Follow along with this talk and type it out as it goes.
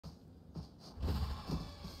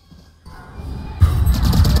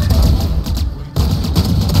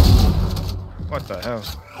the hell?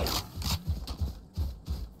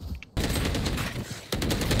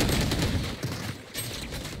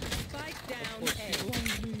 Spike down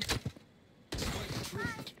A.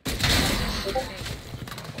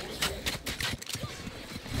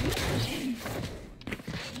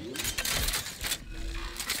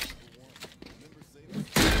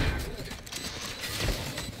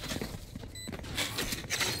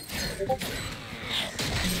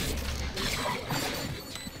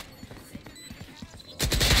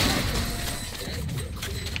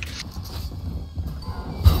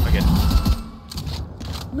 Okay.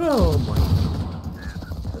 No, boy.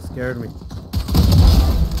 That scared me.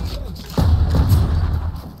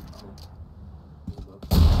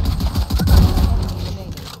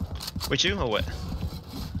 With you or what?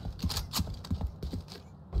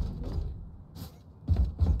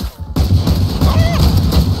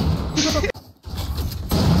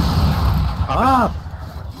 Ah!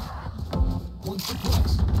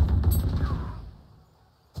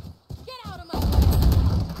 Get out of my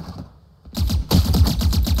way.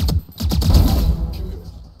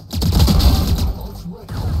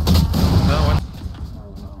 Another one.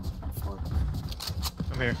 Oh no, fuck.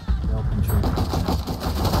 I'm here. Help and tree.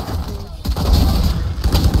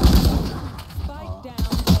 Spike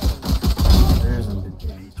down There's a big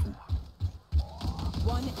tree. A.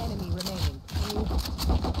 One enemy remaining.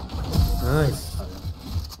 Nice.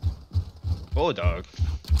 Bulldog. Yeah,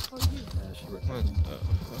 she What wrecked.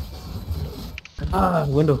 the Ah,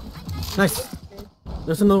 window. Nice.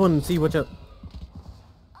 There's another one. See, watch out.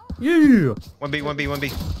 Yeah. 1B, 1B,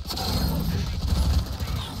 1B.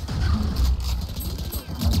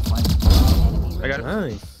 I got it.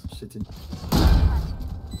 Nice. CT. I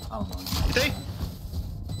don't know. You think?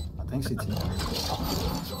 I think CT.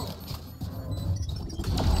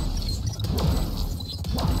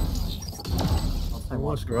 I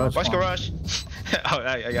watched garage. Watch garage. Oh,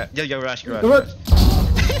 I got. Yeah, garage, garage. What?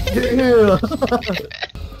 Yeah.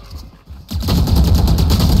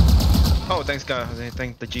 Oh, thanks God.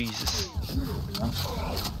 Thank the Jesus. Yeah.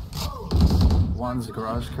 One's a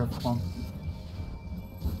garage, careful one.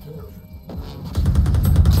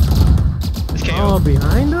 It's KO. Oh,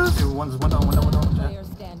 behind us? Two, one's window, window, window. Yeah. Player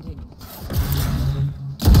standing.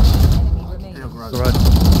 Enemy remaining. Yeah, garage.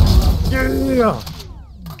 Garage. Yeah.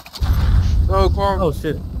 No, Quam, Oh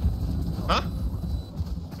shit. Huh?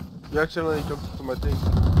 you accidentally jumped into my thing.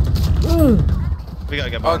 We gotta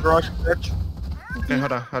get Oh, bomb. garage catch. Okay,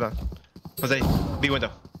 hold on, hold on. Jose, B window.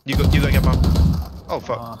 You go get bomb. Oh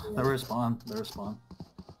fuck. They respawn. They respawn.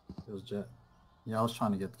 It was Jet. Yeah, I was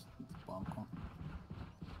trying to get the bomb.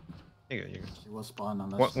 You go, you go. She was spawned on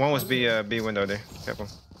that. One was B window there. Careful.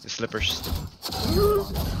 The slippers.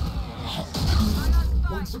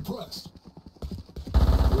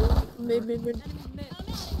 Mid.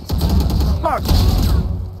 Fuck.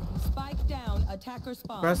 Spike down. Attacker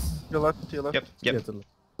spawn. Press. To your left, to your left. Yep, Yeah, yep. to the-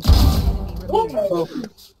 Enemy remaining. Oh, Pull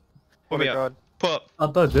oh me my up. god. Pull up. I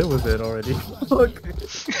thought that was it already. Look.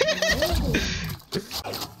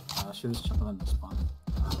 She was chilling in the spawn.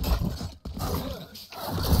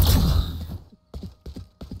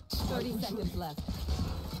 30 seconds left.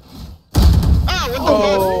 Ah,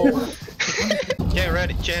 what the fuck? Get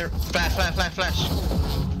ready. Flash.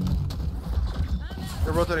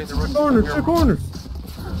 They're rotating, they're rotating. Corners. Here, Two corners.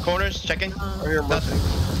 Corners, checking. right here, I'm Nothing.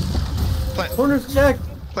 rotating. Plant. Corners check.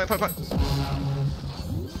 Plant.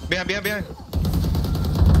 Behind.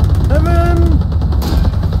 Heaven.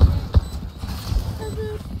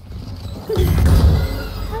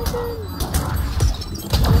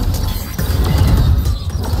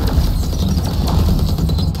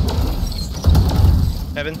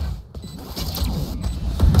 Heaven.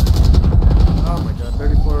 Oh my god.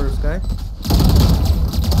 34 sky.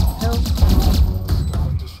 Hell.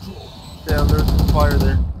 Yeah, there's fire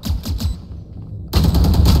there.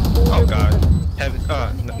 Oh god. Heaven.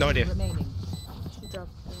 No idea. Remaining.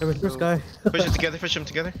 Heaven. First sky. Push them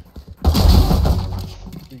together.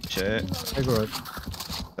 Shit. I garage.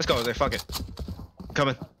 Let's go there, fuck it.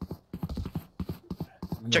 Coming.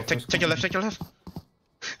 Check your left.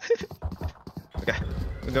 Okay.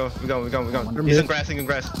 We go. He's in grass.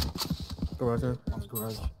 Garage. Yeah. One's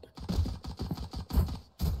garage.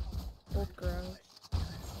 Both garage.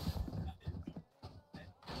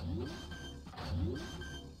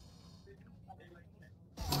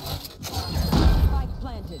 Spike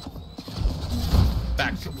planted.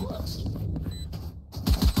 Back.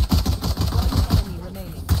 Enemy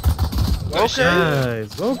remaining. Okay.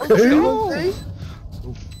 Nice. Okay. Okay.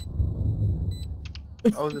 I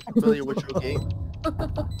wasn't familiar with your game. Spike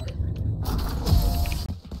planted.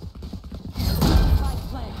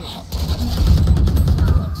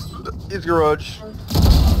 It's garage.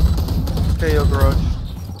 KO garage.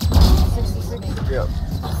 66. Yep.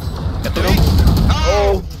 Got three.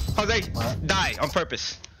 Oh! Jose, die on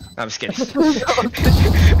purpose. I'm just kidding.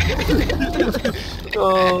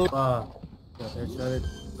 Oh. Yeah, headshot it.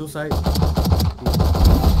 Two sides.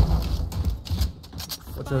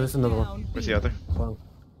 Watch out, there's another one. Where's the other? Wow.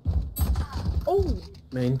 Oh!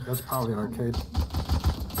 Main. That's probably arcade.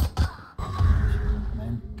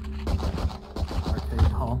 Main.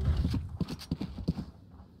 Arcade home.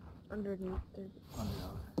 Underneath there. Oh, yeah,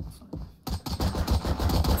 that's fine.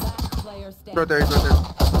 Last player Right standing. there, he's right there.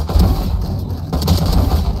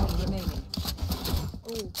 Enemy remaining.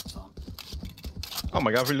 Oh. It's on. Oh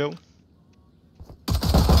my god, reload.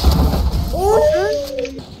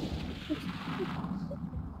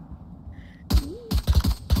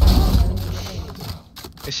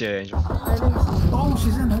 It's your Angel. I didn't see it. Oh,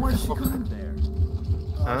 she's in there. Where did she come in there?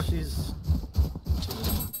 Huh? She's.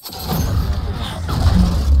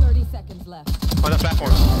 30 seconds left. On the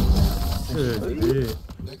platform. Good.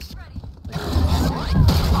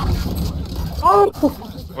 Oh!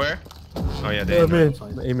 Where? Oh yeah, Yeah, there. man.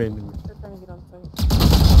 Amen. They're trying to get on site.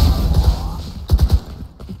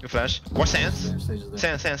 You flash. What sands? There, stage is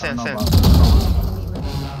there. Sand, I don't know sand. about-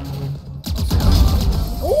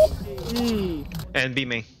 And beat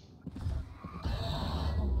me.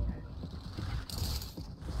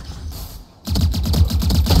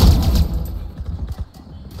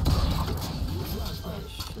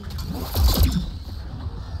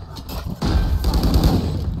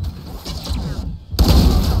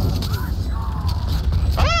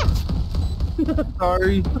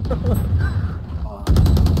 Sorry.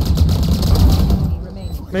 Enemy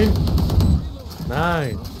remaining. Main.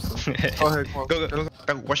 Nice. Go ahead, come on. Go.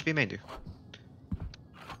 What should be main do?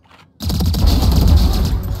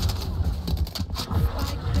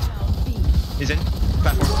 Spike down B. He's in.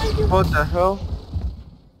 Platform. What the hell?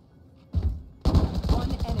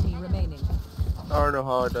 One enemy remaining. I don't know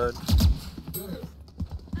how I died.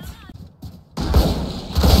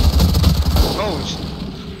 Oh,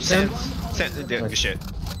 sand. Sand. Good shit.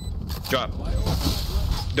 Drop.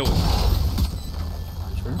 Do it.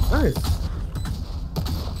 Nice.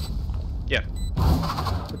 Yeah.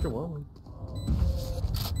 Put your wall.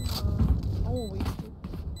 Oh, wait.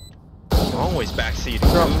 Always backseat.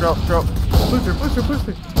 Drop.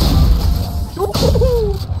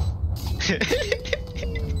 Push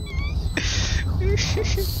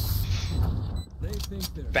her.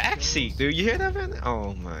 Backseat, dude. You hear that, man?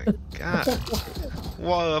 Oh my god.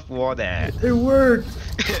 Wall up, wall that. It worked.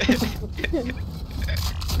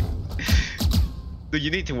 Dude, you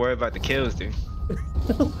need to worry about the kills, dude.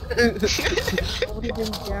 Already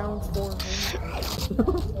been down 400.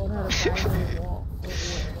 Someone had a bag on the wall.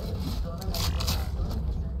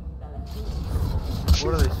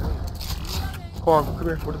 What are they saying? Come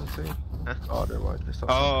here. What does it say? Huh? Oh, never mind. It's not-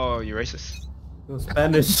 Oh, you racist. It was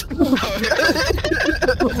Spanish.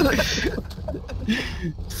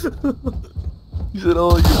 You said,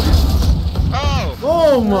 oh, you. Oh!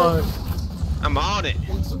 Oh my. I'm on it.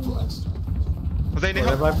 Was they in Oh,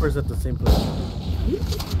 that Viper's at the same place.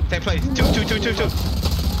 Same place. Two.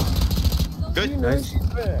 Good. Nice.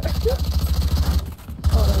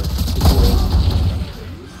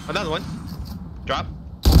 Another one. Drop.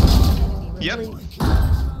 Yep.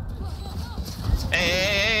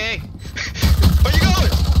 Hey. Where you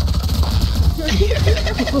going?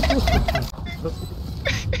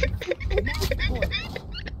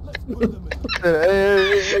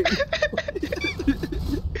 Hey.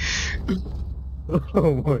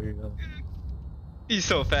 Oh my god. You're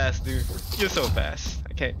so fast, dude. You're so fast.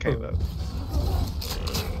 I can't keep up.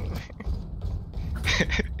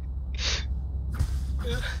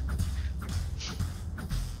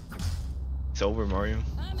 It's over, Mario.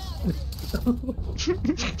 I'm out.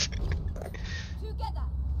 Together.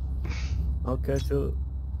 I'll catch up.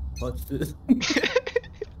 Watch this.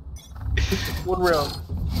 One round.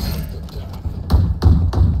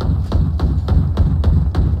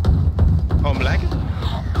 Oh, I'm lagging?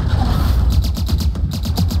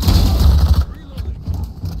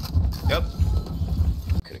 Yep.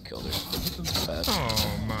 Could've killed her. Fast.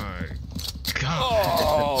 Oh my god.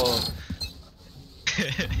 Oh!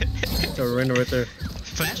 So Reyna right there.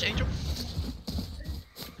 Flash Angel?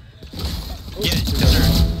 Yeah, yes sir.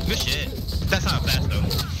 Good shit. That's not fast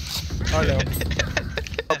though. I know.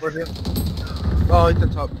 Top right here. Oh, it's the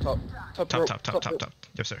top. rope, Top.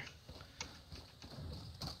 Yes sir.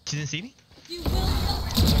 She didn't see me? You will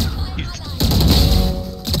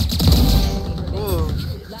Ooh.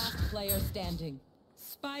 Last player standing.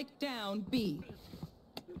 Spike down B.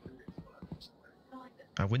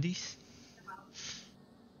 Wendy's?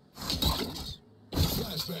 I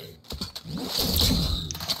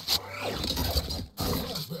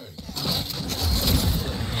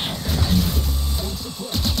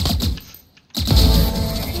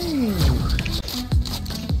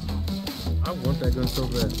want that gun so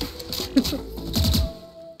bad.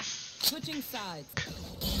 Switching sides.